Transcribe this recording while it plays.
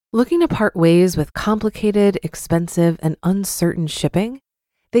Looking to part ways with complicated, expensive, and uncertain shipping?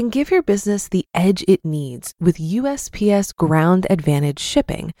 Then give your business the edge it needs with USPS Ground Advantage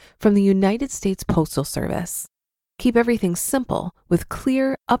shipping from the United States Postal Service. Keep everything simple with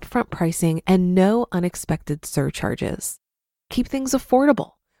clear, upfront pricing and no unexpected surcharges. Keep things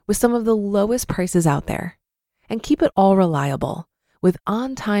affordable with some of the lowest prices out there. And keep it all reliable with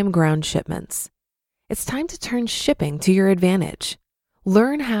on-time ground shipments. It's time to turn shipping to your advantage.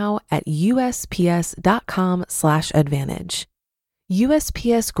 Learn how at USPS.com/advantage.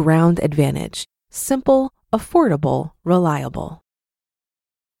 USPS Ground Advantage. Simple, affordable, reliable.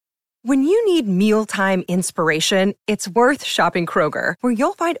 When you need mealtime inspiration, it's worth shopping Kroger, where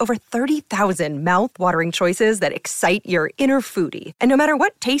you'll find over 30,000 mouth-watering choices that excite your inner foodie. And no matter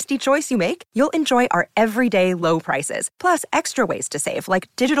what tasty choice you make, you'll enjoy our everyday low prices, plus extra ways to save, like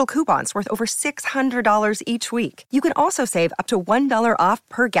digital coupons worth over $600 each week. You can also save up to $1 off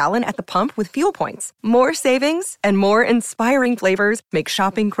per gallon at the pump with fuel points. More savings and more inspiring flavors make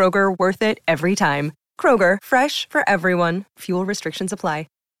shopping Kroger worth it every time. Kroger, fresh for everyone. Fuel restrictions apply.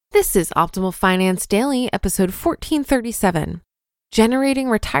 This is Optimal Finance Daily, episode 1437, Generating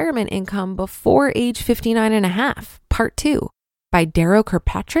Retirement Income Before Age 59 and a Half, Part 2, by Darrow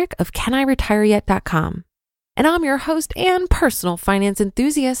Kirkpatrick of CanIRetireYet.com. And I'm your host and personal finance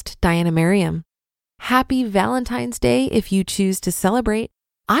enthusiast, Diana Merriam. Happy Valentine's Day if you choose to celebrate.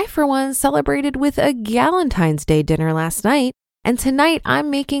 I, for one, celebrated with a Galentine's Day dinner last night, and tonight I'm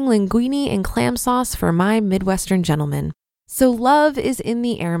making linguine and clam sauce for my Midwestern gentleman. So love is in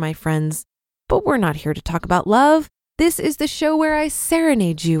the air, my friends. But we're not here to talk about love. This is the show where I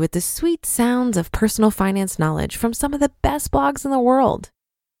serenade you with the sweet sounds of personal finance knowledge from some of the best blogs in the world.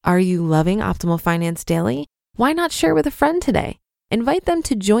 Are you loving Optimal Finance Daily? Why not share with a friend today? Invite them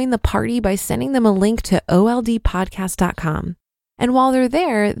to join the party by sending them a link to oldpodcast.com. And while they're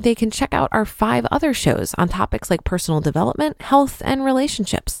there, they can check out our 5 other shows on topics like personal development, health, and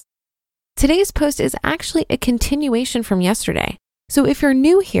relationships. Today's post is actually a continuation from yesterday. So if you're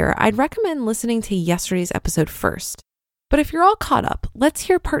new here, I'd recommend listening to yesterday's episode first. But if you're all caught up, let's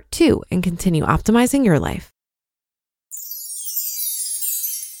hear part 2 and continue optimizing your life.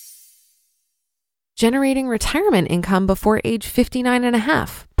 Generating Retirement Income Before Age 59 and a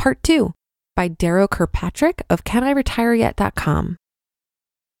Half, Part 2, by Darrow Kirkpatrick of CanIRetireYet.com.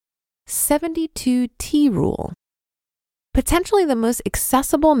 72T Rule. Potentially the most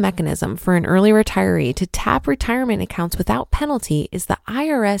accessible mechanism for an early retiree to tap retirement accounts without penalty is the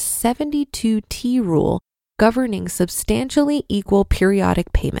IRS 72T rule governing substantially equal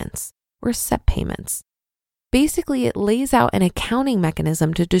periodic payments, or SEP payments. Basically, it lays out an accounting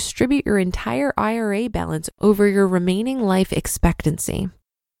mechanism to distribute your entire IRA balance over your remaining life expectancy.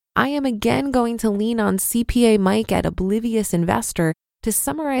 I am again going to lean on CPA Mike at Oblivious Investor to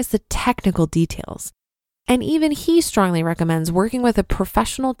summarize the technical details. And even he strongly recommends working with a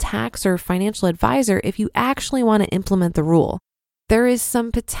professional tax or financial advisor if you actually want to implement the rule. There is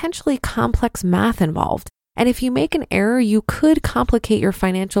some potentially complex math involved, and if you make an error, you could complicate your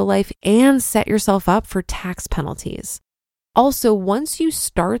financial life and set yourself up for tax penalties. Also, once you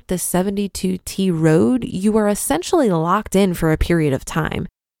start the 72T road, you are essentially locked in for a period of time.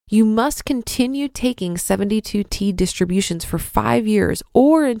 You must continue taking 72T distributions for 5 years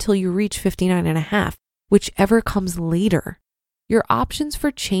or until you reach 59 and a half. Whichever comes later. Your options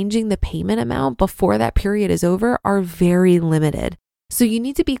for changing the payment amount before that period is over are very limited. So you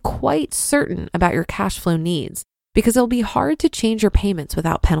need to be quite certain about your cash flow needs because it'll be hard to change your payments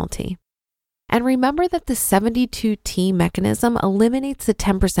without penalty. And remember that the 72T mechanism eliminates the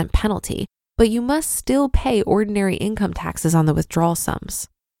 10% penalty, but you must still pay ordinary income taxes on the withdrawal sums.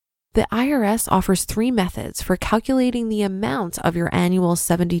 The IRS offers 3 methods for calculating the amount of your annual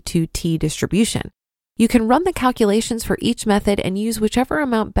 72T distribution. You can run the calculations for each method and use whichever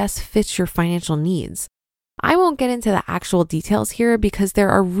amount best fits your financial needs. I won't get into the actual details here because there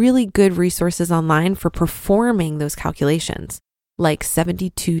are really good resources online for performing those calculations, like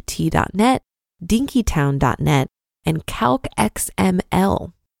 72t.net, dinkytown.net, and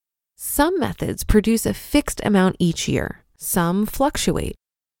CalcXML. Some methods produce a fixed amount each year. Some fluctuate.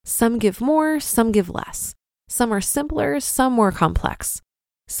 Some give more, some give less. Some are simpler, some more complex.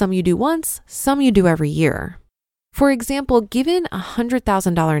 Some you do once, some you do every year. For example, given a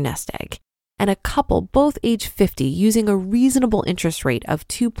 $100,000 nest egg and a couple both age 50 using a reasonable interest rate of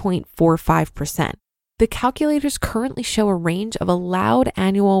 2.45%, the calculators currently show a range of allowed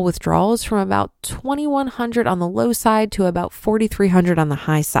annual withdrawals from about $2,100 on the low side to about $4,300 on the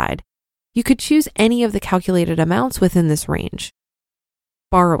high side. You could choose any of the calculated amounts within this range.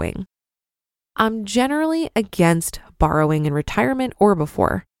 Borrowing. I'm generally against borrowing in retirement or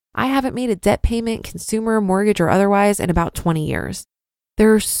before. I haven't made a debt payment, consumer, mortgage, or otherwise, in about 20 years.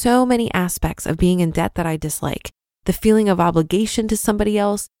 There are so many aspects of being in debt that I dislike. The feeling of obligation to somebody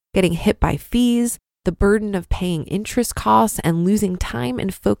else, getting hit by fees, the burden of paying interest costs, and losing time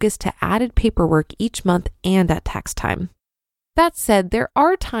and focus to added paperwork each month and at tax time. That said, there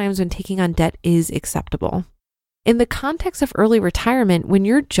are times when taking on debt is acceptable. In the context of early retirement, when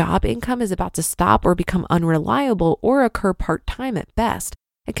your job income is about to stop or become unreliable or occur part-time at best,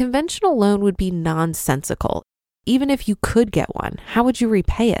 a conventional loan would be nonsensical. Even if you could get one, how would you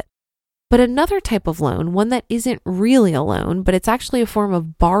repay it? But another type of loan, one that isn't really a loan, but it's actually a form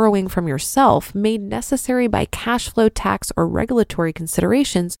of borrowing from yourself made necessary by cash flow, tax, or regulatory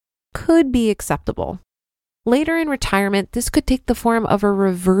considerations, could be acceptable. Later in retirement, this could take the form of a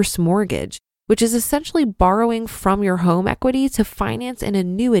reverse mortgage, which is essentially borrowing from your home equity to finance an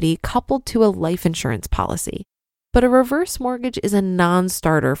annuity coupled to a life insurance policy. But a reverse mortgage is a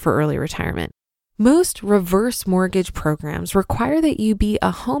non-starter for early retirement. Most reverse mortgage programs require that you be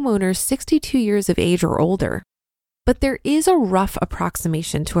a homeowner 62 years of age or older. But there is a rough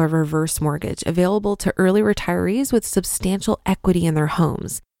approximation to a reverse mortgage available to early retirees with substantial equity in their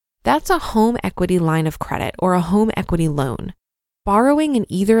homes. That's a home equity line of credit or a home equity loan. Borrowing in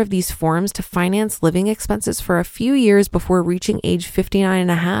either of these forms to finance living expenses for a few years before reaching age 59 and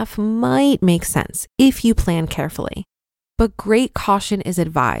a half might make sense if you plan carefully. But great caution is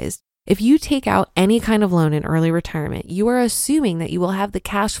advised. If you take out any kind of loan in early retirement, you are assuming that you will have the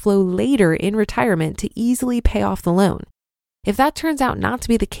cash flow later in retirement to easily pay off the loan. If that turns out not to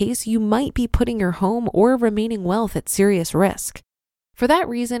be the case, you might be putting your home or remaining wealth at serious risk. For that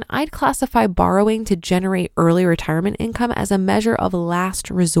reason, I'd classify borrowing to generate early retirement income as a measure of last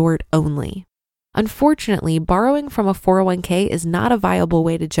resort only. Unfortunately, borrowing from a 401k is not a viable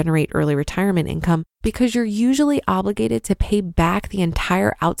way to generate early retirement income because you're usually obligated to pay back the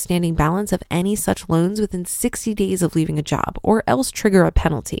entire outstanding balance of any such loans within 60 days of leaving a job, or else trigger a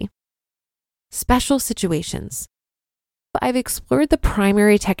penalty. Special situations. I've explored the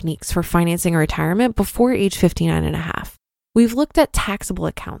primary techniques for financing a retirement before age 59 and a half. We've looked at taxable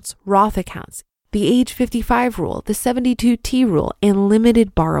accounts, Roth accounts, the age 55 rule, the 72T rule, and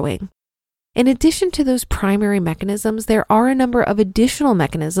limited borrowing. In addition to those primary mechanisms, there are a number of additional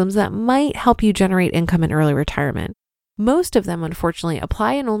mechanisms that might help you generate income in early retirement. Most of them, unfortunately,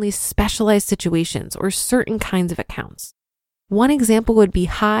 apply in only specialized situations or certain kinds of accounts. One example would be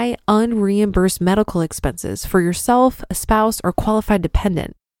high, unreimbursed medical expenses for yourself, a spouse, or qualified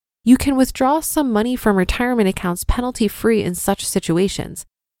dependent. You can withdraw some money from retirement accounts penalty-free in such situations.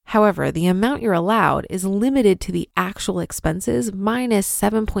 However, the amount you're allowed is limited to the actual expenses minus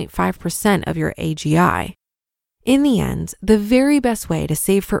 7.5% of your AGI. In the end, the very best way to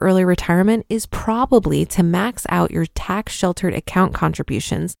save for early retirement is probably to max out your tax-sheltered account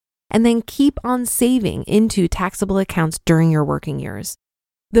contributions and then keep on saving into taxable accounts during your working years.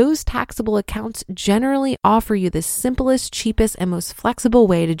 Those taxable accounts generally offer you the simplest, cheapest, and most flexible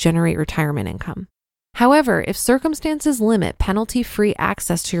way to generate retirement income. However, if circumstances limit penalty-free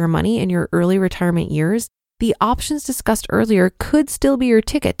access to your money in your early retirement years, the options discussed earlier could still be your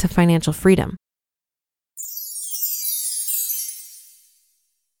ticket to financial freedom.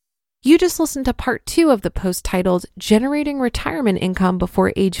 You just listened to part 2 of the post titled Generating Retirement Income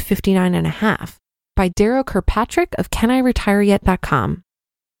Before Age 59 and a Half by Darrow Kirkpatrick of CanIRetireYet.com.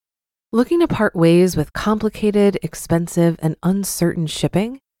 Looking to part ways with complicated, expensive, and uncertain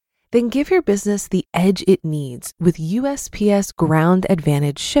shipping? Then give your business the edge it needs with USPS Ground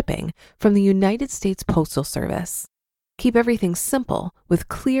Advantage shipping from the United States Postal Service. Keep everything simple with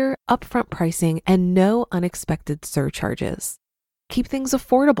clear, upfront pricing and no unexpected surcharges. Keep things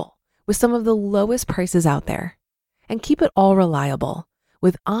affordable with some of the lowest prices out there. And keep it all reliable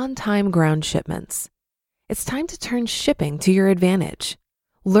with on-time ground shipments. It's time to turn shipping to your advantage.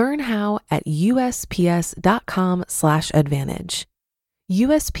 Learn how at USPS.com/advantage.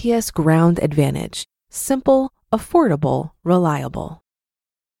 USPS Ground Advantage. Simple, affordable, reliable.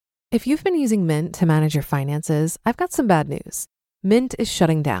 If you've been using Mint to manage your finances, I've got some bad news. Mint is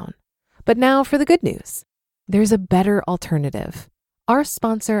shutting down. But now for the good news. There's a better alternative. Our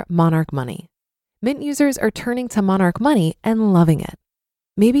sponsor, Monarch Money. Mint users are turning to Monarch Money and loving it.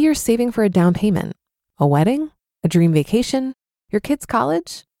 Maybe you're saving for a down payment, a wedding, a dream vacation, your kids'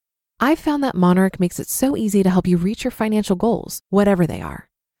 college. I've found that Monarch makes it so easy to help you reach your financial goals, whatever they are.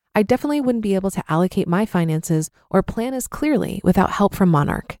 I definitely wouldn't be able to allocate my finances or plan as clearly without help from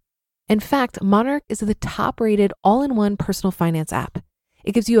Monarch. In fact, Monarch is the top-rated all-in-one personal finance app.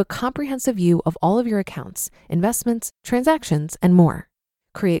 It gives you a comprehensive view of all of your accounts, investments, transactions, and more.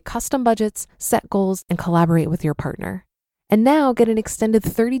 Create custom budgets, set goals, and collaborate with your partner. And now get an extended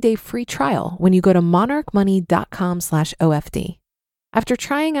 30-day free trial when you go to monarchmoney.com/OFD. After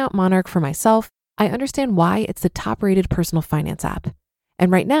trying out Monarch for myself, I understand why it's the top-rated personal finance app.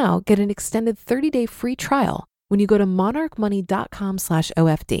 And right now, get an extended 30-day free trial when you go to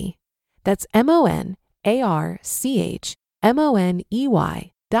monarchmoney.com/OFD. That's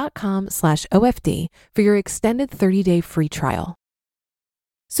monarchmoney.com/OFD for your extended 30-day free trial.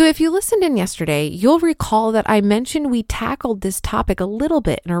 So if you listened in yesterday, you'll recall that I mentioned we tackled this topic a little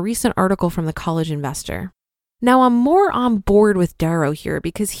bit in a recent article from the College Investor. Now, I'm more on board with Darrow here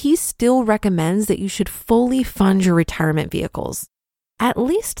because he still recommends that you should fully fund your retirement vehicles. At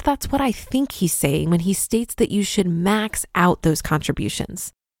least that's what I think he's saying when he states that you should max out those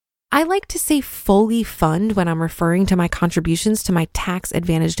contributions. I like to say fully fund when I'm referring to my contributions to my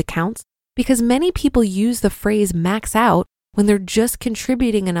tax-advantaged accounts because many people use the phrase max out when they're just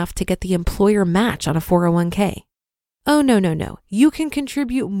contributing enough to get the employer match on a 401k. Oh, no. You can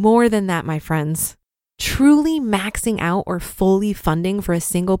contribute more than that, my friends. Truly maxing out or fully funding for a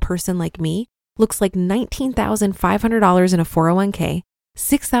single person like me looks like $19,500 in a 401k,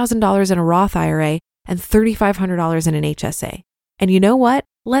 $6,000 in a Roth IRA, and $3,500 in an HSA. And you know what?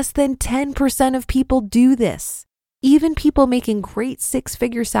 Less than 10% of people do this. Even people making great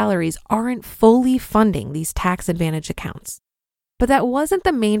six-figure salaries aren't fully funding these tax-advantaged accounts. But that wasn't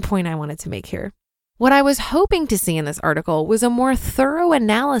the main point I wanted to make here. What I was hoping to see in this article was a more thorough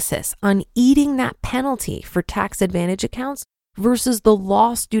analysis on eating that penalty for tax-advantaged accounts versus the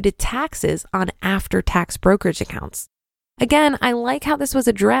loss due to taxes on after-tax brokerage accounts. Again, I like how this was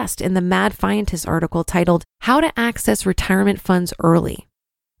addressed in the Mad Fientist article titled, How to Access Retirement Funds Early.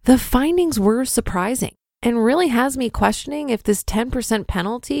 The findings were surprising and really has me questioning if this 10%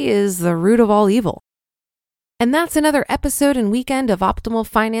 penalty is the root of all evil. And that's another episode and weekend of Optimal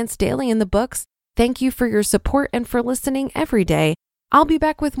Finance Daily in the books. Thank you for your support and for listening every day. I'll be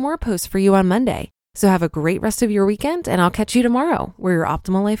back with more posts for you on Monday. So have a great rest of your weekend, and I'll catch you tomorrow where your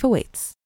optimal life awaits.